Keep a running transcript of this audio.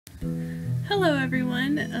Hello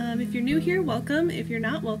everyone, if you're new here, welcome. If you're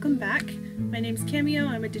not, welcome back. My name's Cameo,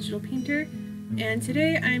 I'm a digital painter, and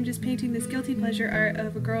today I'm just painting this guilty pleasure art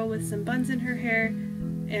of a girl with some buns in her hair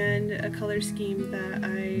and a color scheme that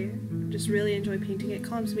I just really enjoy painting. It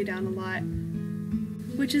calms me down a lot,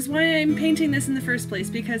 which is why I'm painting this in the first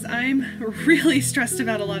place, because I'm really stressed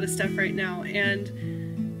about a lot of stuff right now,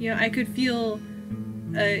 and you know, I could feel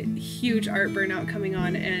a huge art burnout coming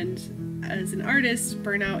on, and as an artist,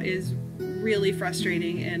 burnout is really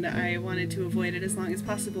frustrating and I wanted to avoid it as long as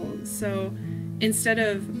possible. So instead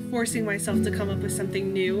of forcing myself to come up with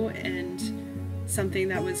something new and something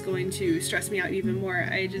that was going to stress me out even more,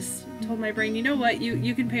 I just told my brain, you know what,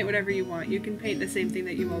 you can paint whatever you want. You can paint the same thing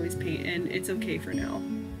that you always paint and it's okay for now.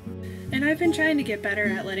 And I've been trying to get better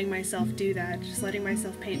at letting myself do that, just letting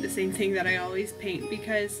myself paint the same thing that I always paint,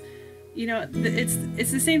 because you know,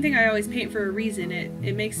 it's the same thing I always paint for a reason.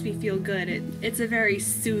 It makes me feel good. It's a very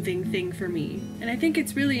soothing thing for me. And I think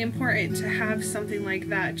it's really important to have something like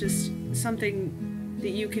that, just something that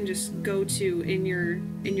you can just go to in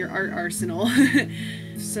your art arsenal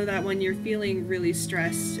so that when you're feeling really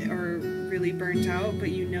stressed or really burnt out,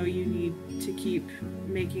 but you know you need to keep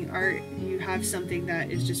making art, you have something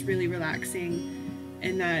that is just really relaxing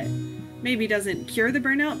and that maybe doesn't cure the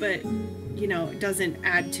burnout, but you know, doesn't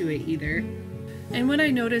add to it either. And when I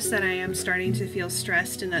notice that I am starting to feel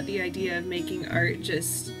stressed and that the idea of making art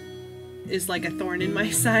just is like a thorn in my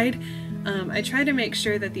side, I try to make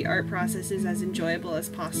sure that the art process is as enjoyable as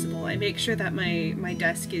possible. I make sure that my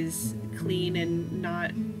desk is clean and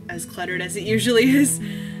not as cluttered as it usually is.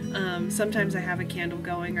 Sometimes I have a candle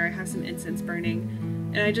going or I have some incense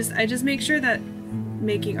burning, and I just make sure that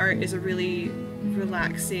making art is a really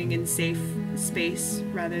relaxing and safe space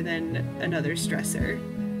rather than another stressor.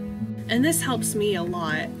 And this helps me a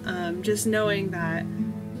lot, just knowing that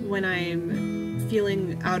when I'm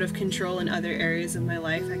feeling out of control in other areas of my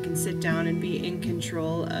life, I can sit down and be in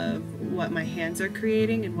control of what my hands are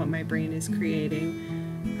creating and what my brain is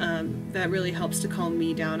creating. That really helps to calm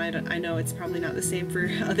me down. I know it's probably not the same for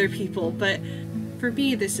other people, but for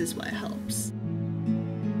me this is what helps.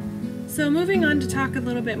 So moving on to talk a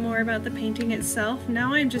little bit more about the painting itself,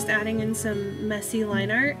 now I'm just adding in some messy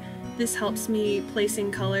line art. This helps me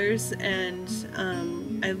placing colors, and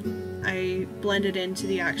I blend it into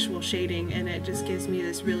the actual shading, and it just gives me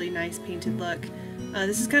this really nice painted look.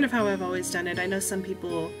 This is kind of how I've always done it. I know some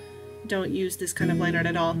people don't use this kind of line art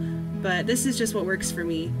at all, but this is just what works for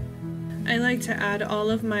me. I like to add all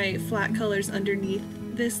of my flat colors underneath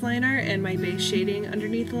this line art and my base shading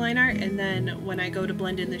underneath the line art, and then when I go to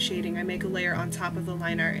blend in the shading I make a layer on top of the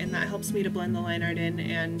line art, and that helps me to blend the line art in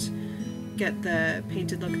and get the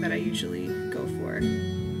painted look that I usually go for.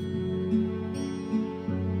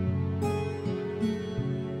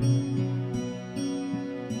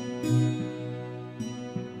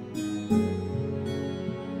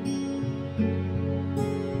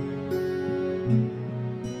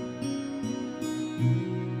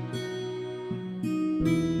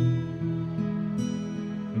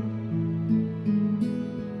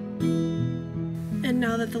 And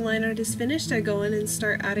now that the line art is finished, I go in and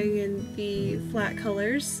start adding in the flat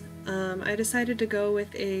colors. I decided to go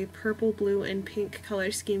with a purple, blue, and pink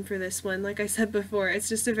color scheme for this one. Like I said before, it's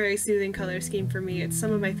just a very soothing color scheme for me. It's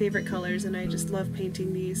some of my favorite colors and I just love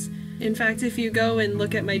painting these. In fact, if you go and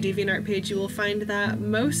look at my DeviantArt page, you will find that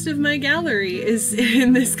most of my gallery is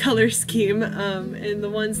in this color scheme, and the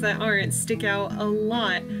ones that aren't stick out a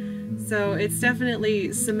lot. So it's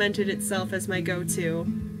definitely cemented itself as my go-to.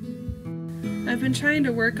 I've been trying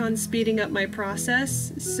to work on speeding up my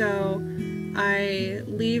process, so I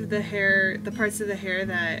leave the parts of the hair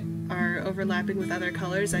that are overlapping with other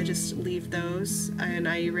colors, I just leave those, and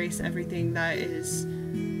I erase everything that is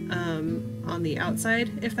on the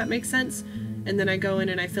outside, if that makes sense. And then I go in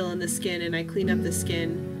and I fill in the skin and I clean up the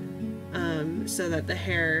skin so that the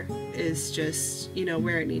hair is just, you know,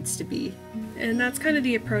 where it needs to be. And that's kind of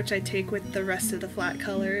the approach I take with the rest of the flat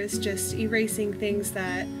color, is just erasing things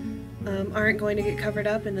that aren't going to get covered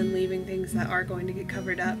up and then leaving things that are going to get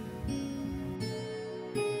covered up.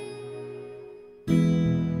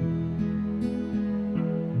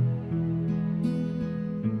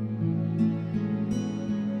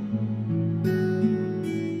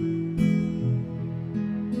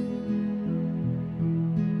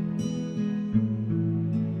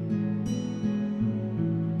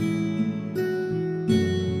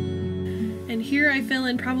 And here I fill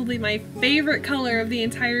in probably my favorite color of the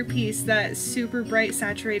entire piece, that super bright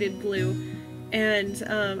saturated blue. And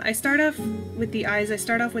I start off with the eyes, I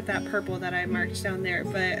start off with that purple that I marked down there,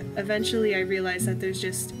 but eventually I realized that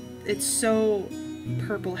it's so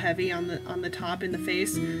purple heavy on the top in the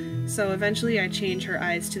face. So eventually I change her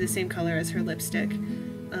eyes to the same color as her lipstick.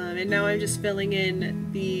 And now I'm just filling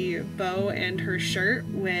in the bow and her shirt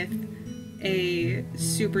with a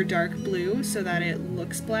super dark blue so that it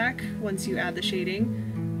looks black once you add the shading.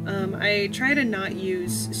 I try to not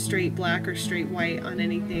use straight black or straight white on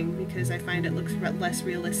anything because I find it looks less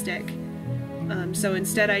realistic. So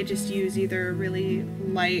instead I just use either a really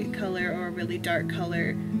light color or a really dark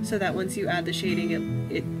color so that once you add the shading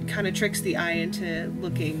it kind of tricks the eye into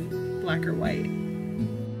looking black or white.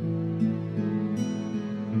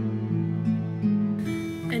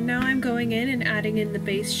 And now I'm going in and adding in the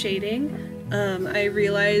base shading. I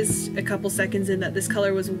realized a couple seconds in that this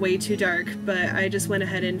color was way too dark, but I just went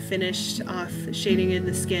ahead and finished off shading in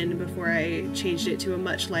the skin before I changed it to a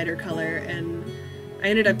much lighter color, and I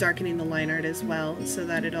ended up darkening the line art as well so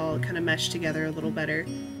that it all kind of meshed together a little better.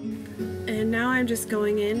 And now I'm just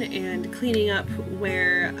going in and cleaning up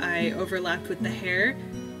where I overlapped with the hair,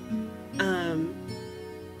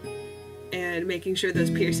 and making sure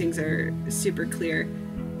those piercings are super clear.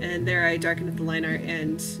 And there I darken up the line art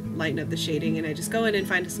and lighten up the shading, and I just go in and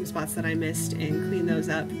find some spots that I missed and clean those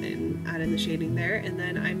up and add in the shading there. And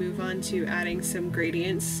then I move on to adding some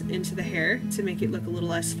gradients into the hair to make it look a little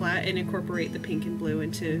less flat and incorporate the pink and blue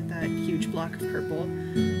into that huge block of purple.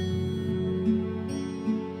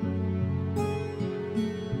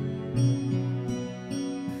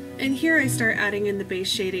 And here I start adding in the base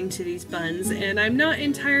shading to these buns, and I'm not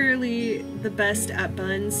entirely the best at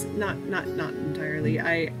buns. Not entirely.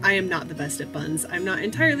 I am not the best at buns. I'm not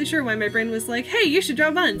entirely sure why my brain was like, hey, you should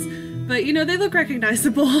draw buns. But you know, they look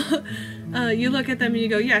recognizable. You look at them and you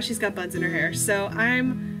go, yeah, she's got buns in her hair. So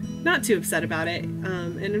I'm not too upset about it.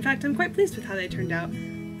 And in fact, I'm quite pleased with how they turned out.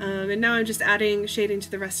 And now I'm just adding shading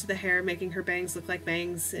to the rest of the hair, making her bangs look like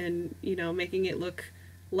bangs, and you know, making it look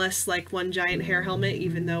less like one giant hair helmet,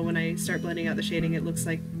 even though when I start blending out the shading it looks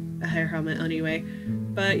like a hair helmet anyway.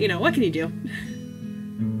 But you know, what can you do?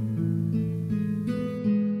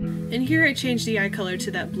 And here I changed the eye color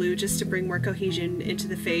to that blue just to bring more cohesion into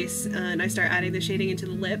the face, and I start adding the shading into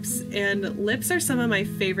the lips. And lips are some of my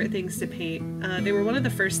favorite things to paint. They were one of the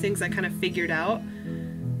first things I kind of figured out,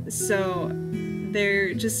 so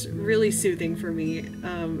they're just really soothing for me.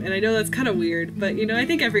 And I know that's kind of weird, but you know, I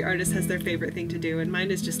think every artist has their favorite thing to do, and mine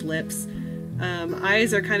is just lips.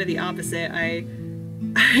 Eyes are kind of the opposite. I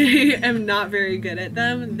am not very good at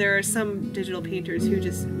them. There are some digital painters who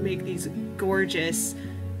just make these gorgeous,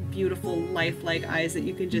 beautiful, lifelike eyes that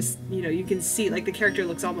you can just, you know, you can see, like the character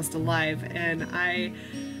looks almost alive, and I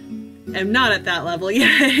am not at that level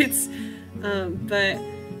yet. But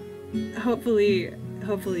hopefully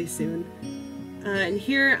soon. And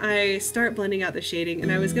here I start blending out the shading,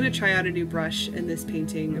 and I was going to try out a new brush in this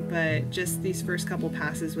painting, but just these first couple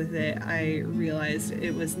passes with it I realized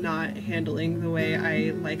it was not handling the way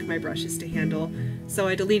I like my brushes to handle, so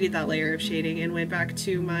I deleted that layer of shading and went back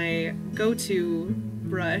to my go-to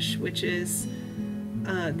brush, which is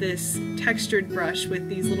this textured brush with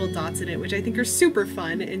these little dots in it, which I think are super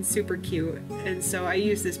fun and super cute, and so I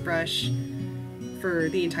use this brush for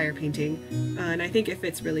the entire painting, and I think it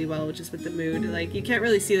fits really well just with the mood. Like, you can't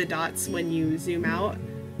really see the dots when you zoom out,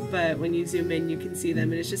 but when you zoom in you can see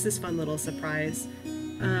them, and it's just this fun little surprise.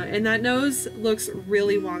 And that nose looks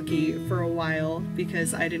really wonky for a while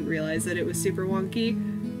because I didn't realize that it was super wonky,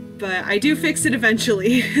 but I do fix it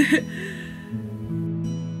eventually.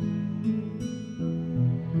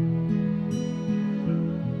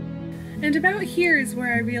 And about here is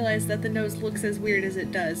where I realized that the nose looks as weird as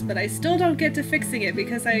it does, but I still don't get to fixing it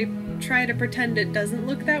because I try to pretend it doesn't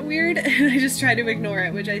look that weird, and I just try to ignore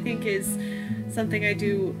it, which I think is something I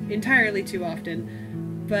do entirely too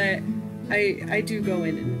often. But I do go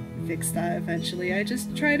in and fix that eventually. I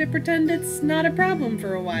just try to pretend it's not a problem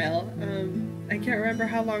for a while. I can't remember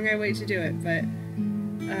how long I wait to do it, but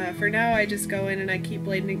for now I just go in and I keep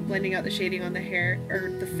blending out the shading on the hair,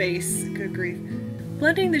 or the face, good grief.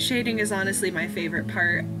 Blending the shading is honestly my favorite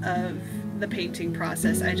part of the painting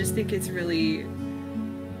process. I just think it's really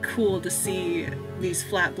cool to see these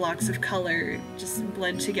flat blocks of color just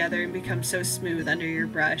blend together and become so smooth under your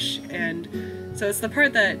brush, and so it's the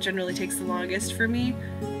part that generally takes the longest for me,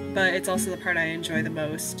 but it's also the part I enjoy the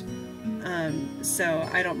most. So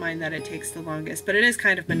I don't mind that it takes the longest, but it is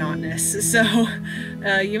kind of monotonous, so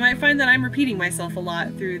you might find that I'm repeating myself a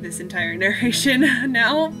lot through this entire narration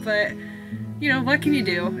now, but you know, what can you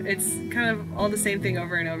do? It's kind of all the same thing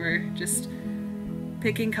over and over, just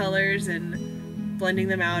picking colors and blending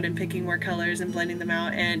them out and picking more colors and blending them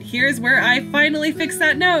out, and here's where I finally fix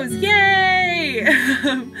that nose! Yay!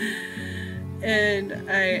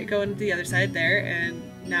 And I go into the other side there and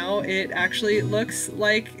now it actually looks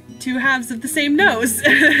like two halves of the same nose.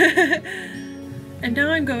 And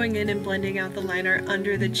now I'm going in and blending out the liner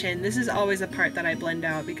under the chin. This is always a part that I blend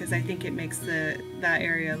out because I think it makes that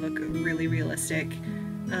area look really realistic.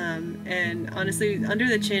 And honestly, under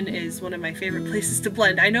the chin is one of my favorite places to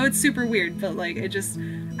blend. I know it's super weird, but like it just,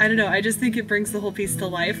 I don't know, I just think it brings the whole piece to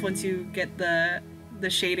life once you get the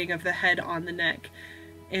shading of the head on the neck.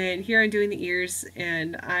 And here I'm doing the ears,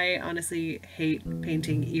 and I honestly hate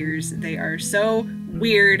painting ears. They are so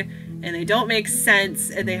weird and they don't make sense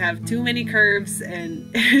and they have too many curves, and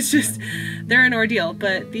it's just, they're an ordeal,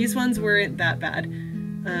 but these ones weren't that bad.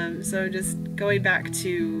 So just going back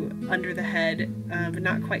to under the head, but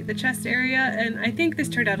not quite the chest area, and I think this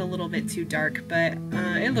turned out a little bit too dark, but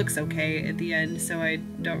it looks okay at the end, so I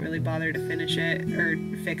don't really bother to finish it or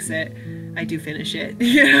fix it. I do finish it.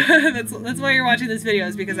 Yeah, that's why you're watching this video,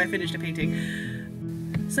 is because I finished a painting.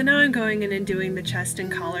 So now I'm going in and doing the chest and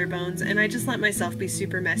collarbones, and I just let myself be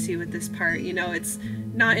super messy with this part. You know, it's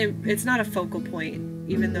not a focal point,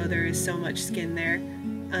 even though there is so much skin there.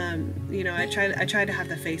 You know, I try to have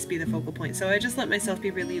the face be the focal point, so I just let myself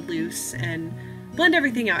be really loose and blend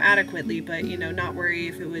everything out adequately, but you know, not worry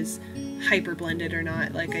if it was hyper blended or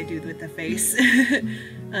not, like I do with the face.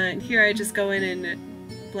 And here I just go in and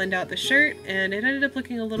blend out the shirt, and it ended up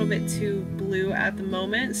looking a little bit too blue at the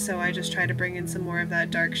moment, so I just try to bring in some more of that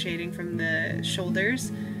dark shading from the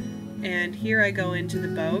shoulders. And here I go into the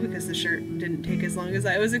bow because the shirt didn't take as long as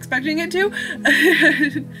I was expecting it to.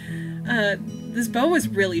 This bow was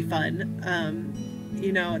really fun.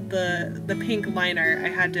 You know, the pink liner, I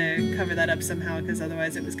had to cover that up somehow because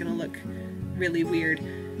otherwise it was gonna look really weird.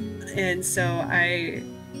 And so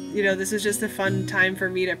you know, this was just a fun time for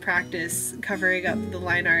me to practice covering up the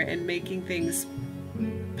liner and making things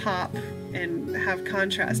pop and have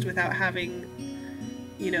contrast without having,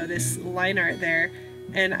 you know, this line art there.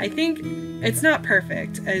 And I think it's not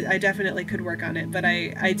perfect. I definitely could work on it, but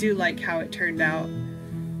I do like how it turned out.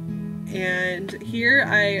 And here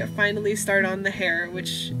I finally start on the hair,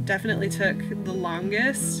 which definitely took the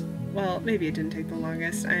longest. Well, maybe it didn't take the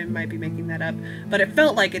longest, I might be making that up, but it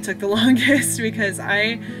felt like it took the longest because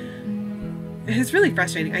it's really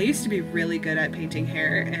frustrating. I used to be really good at painting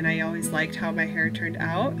hair, and I always liked how my hair turned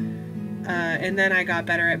out, and then I got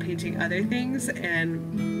better at painting other things,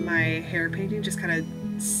 and my hair painting just kind of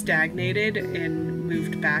stagnated and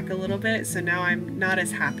moved back a little bit, so now I'm not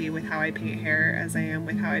as happy with how I paint hair as I am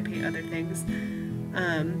with how I paint other things.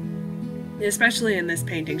 Especially in this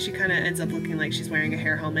painting, she kind of ends up looking like she's wearing a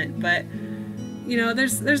hair helmet, but you know,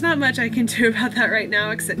 there's not much I can do about that right now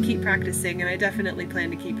except keep practicing, and I definitely plan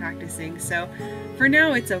to keep practicing. So for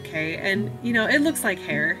now it's okay, and you know, it looks like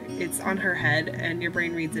hair. It's on her head and your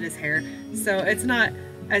brain reads it as hair, so it's not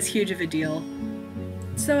as huge of a deal.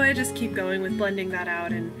 So I just keep going with blending that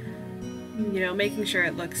out and, you know, making sure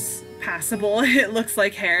it looks passable. It looks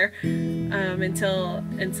like hair.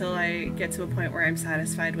 Until I get to a point where I'm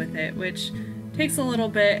satisfied with it, which takes a little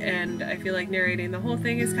bit, and I feel like narrating the whole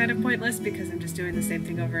thing is kind of pointless because I'm just doing the same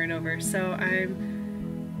thing over and over. So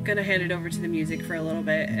I'm gonna hand it over to the music for a little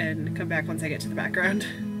bit and come back once I get to the background.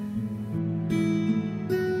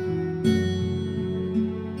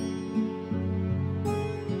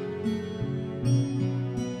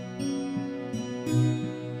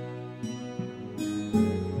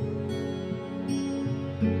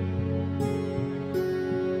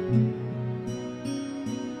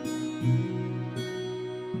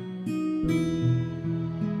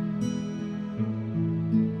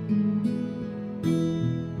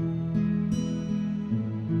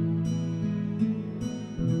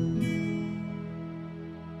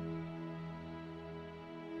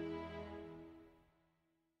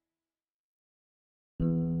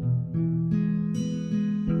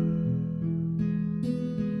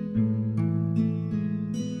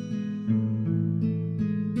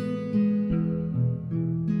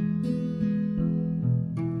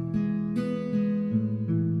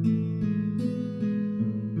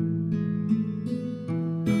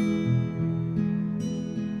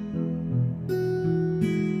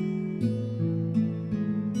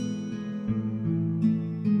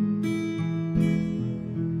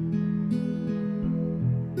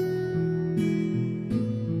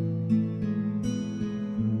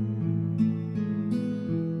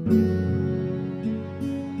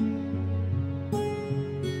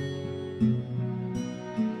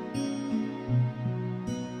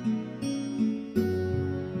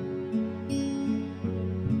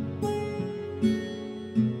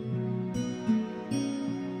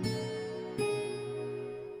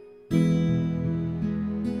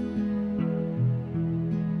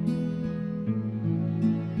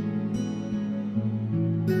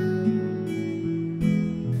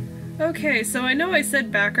 Okay, so I know I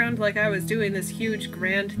said background like I was doing this huge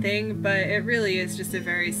grand thing, but it really is just a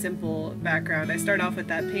very simple background. I start off with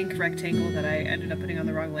that pink rectangle that I ended up putting on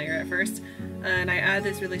the wrong layer at first, and I add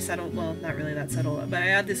this really subtle, well, not really that subtle, but I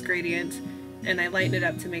add this gradient and I lighten it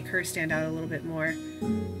up to make her stand out a little bit more.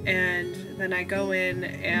 And then I go in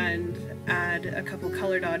and add a couple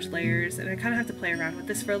color dodge layers, and I kind of have to play around with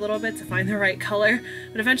this for a little bit to find the right color,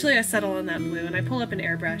 but eventually I settle on that blue and I pull up an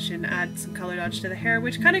airbrush and add some color dodge to the hair,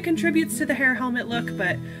 which kind of contributes to the hair helmet look,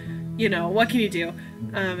 but you know, what can you do?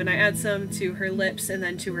 And I add some to her lips and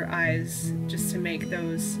then to her eyes just to make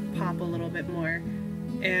those pop a little bit more.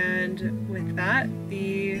 And with that,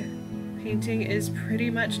 the painting is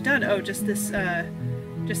pretty much done. Oh, just this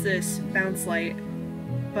bounce light.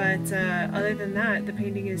 But other than that, the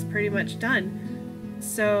painting is pretty much done.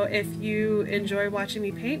 So if you enjoy watching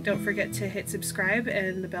me paint, don't forget to hit subscribe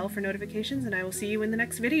and the bell for notifications, and I will see you in the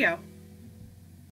next video.